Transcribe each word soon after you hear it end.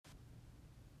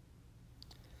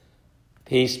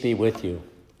Peace be with you.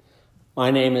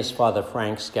 My name is Father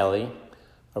Frank Skelly,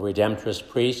 a Redemptorist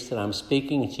priest, and I'm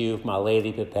speaking to you from Our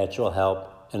Lady Perpetual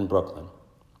Help in Brooklyn.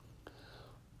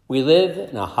 We live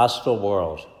in a hostile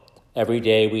world. Every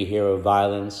day we hear of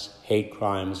violence, hate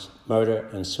crimes, murder,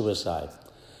 and suicide.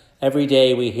 Every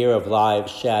day we hear of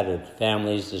lives shattered,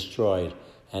 families destroyed,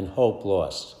 and hope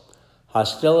lost.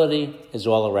 Hostility is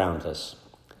all around us,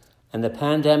 and the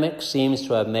pandemic seems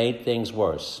to have made things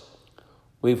worse.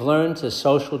 We've learned to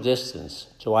social distance,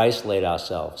 to isolate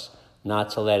ourselves,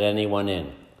 not to let anyone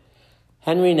in.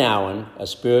 Henry Nouwen, a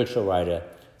spiritual writer,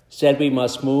 said we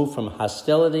must move from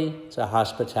hostility to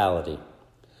hospitality.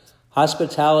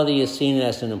 Hospitality is seen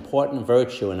as an important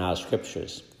virtue in our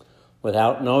scriptures.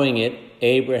 Without knowing it,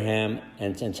 Abraham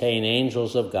entertained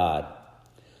angels of God.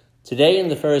 Today in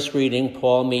the first reading,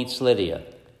 Paul meets Lydia,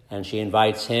 and she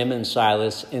invites him and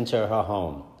Silas into her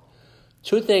home.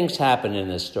 Two things happen in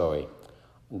this story.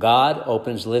 God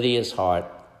opens Lydia's heart,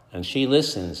 and she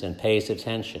listens and pays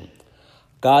attention.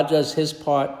 God does his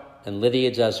part, and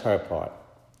Lydia does her part.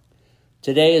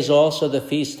 Today is also the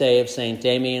feast day of St.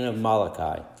 Damien of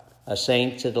Molokai, a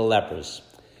saint to the lepers.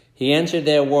 He entered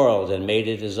their world and made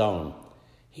it his own.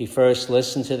 He first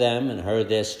listened to them and heard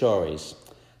their stories.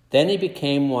 Then he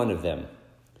became one of them.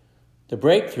 The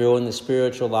breakthrough in the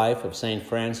spiritual life of St.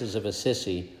 Francis of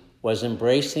Assisi was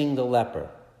embracing the leper.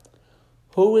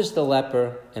 Who is the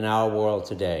leper in our world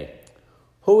today?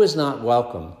 Who is not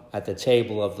welcome at the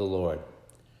table of the Lord?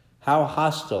 How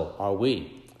hostile are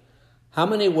we? How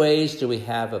many ways do we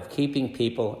have of keeping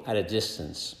people at a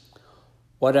distance?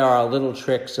 What are our little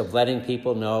tricks of letting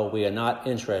people know we are not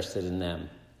interested in them?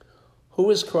 Who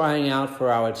is crying out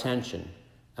for our attention,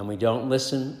 and we don't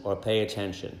listen or pay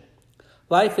attention?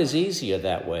 Life is easier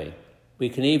that way. We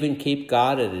can even keep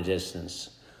God at a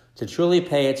distance. To truly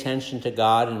pay attention to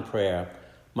God in prayer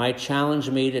might challenge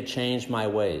me to change my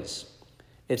ways.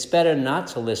 It's better not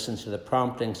to listen to the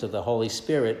promptings of the Holy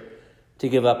Spirit to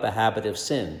give up a habit of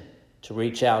sin, to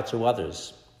reach out to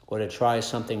others, or to try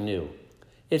something new.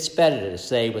 It's better to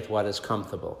stay with what is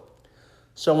comfortable.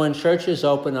 So when churches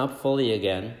open up fully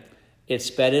again, it's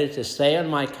better to stay on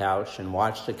my couch and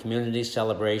watch the community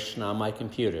celebration on my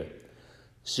computer.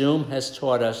 Zoom has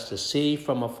taught us to see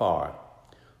from afar.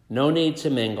 No need to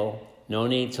mingle, no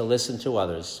need to listen to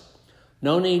others,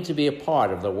 no need to be a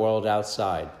part of the world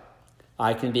outside.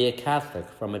 I can be a Catholic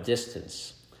from a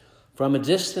distance. From a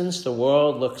distance, the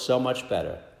world looks so much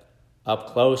better.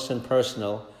 Up close and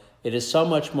personal, it is so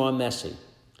much more messy.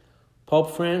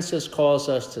 Pope Francis calls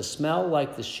us to smell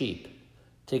like the sheep,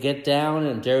 to get down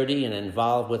and dirty and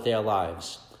involved with their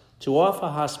lives, to offer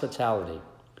hospitality,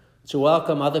 to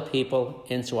welcome other people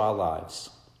into our lives.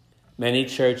 Many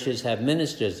churches have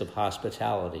ministers of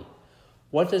hospitality.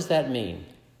 What does that mean?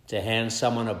 To hand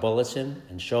someone a bulletin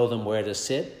and show them where to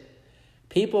sit?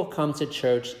 People come to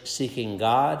church seeking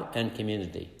God and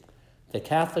community. The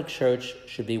Catholic Church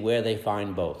should be where they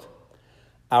find both.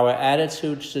 Our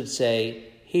attitude should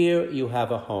say, here you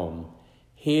have a home.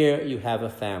 Here you have a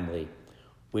family.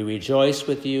 We rejoice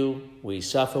with you. We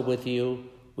suffer with you.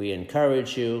 We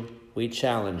encourage you. We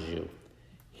challenge you.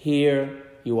 Here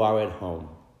you are at home.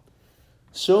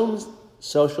 Soon,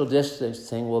 social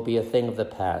distancing will be a thing of the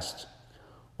past.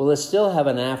 Will it still have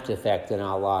an after effect in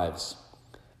our lives?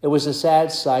 It was a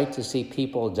sad sight to see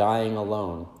people dying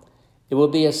alone. It will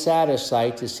be a sadder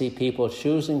sight to see people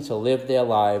choosing to live their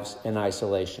lives in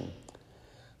isolation.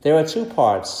 There are two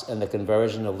parts in the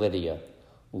conversion of Lydia: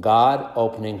 God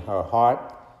opening her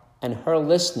heart and her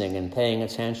listening and paying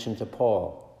attention to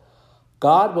Paul.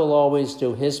 God will always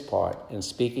do his part in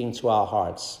speaking to our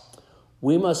hearts.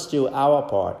 We must do our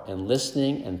part in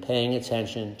listening and paying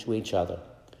attention to each other.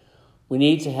 We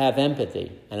need to have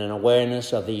empathy and an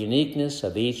awareness of the uniqueness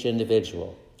of each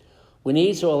individual. We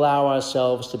need to allow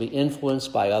ourselves to be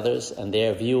influenced by others and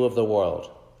their view of the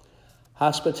world.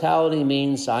 Hospitality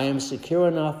means I am secure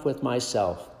enough with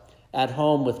myself, at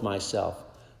home with myself,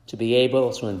 to be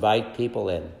able to invite people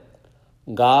in.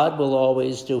 God will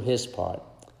always do his part.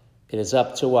 It is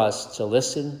up to us to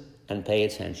listen and pay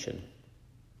attention.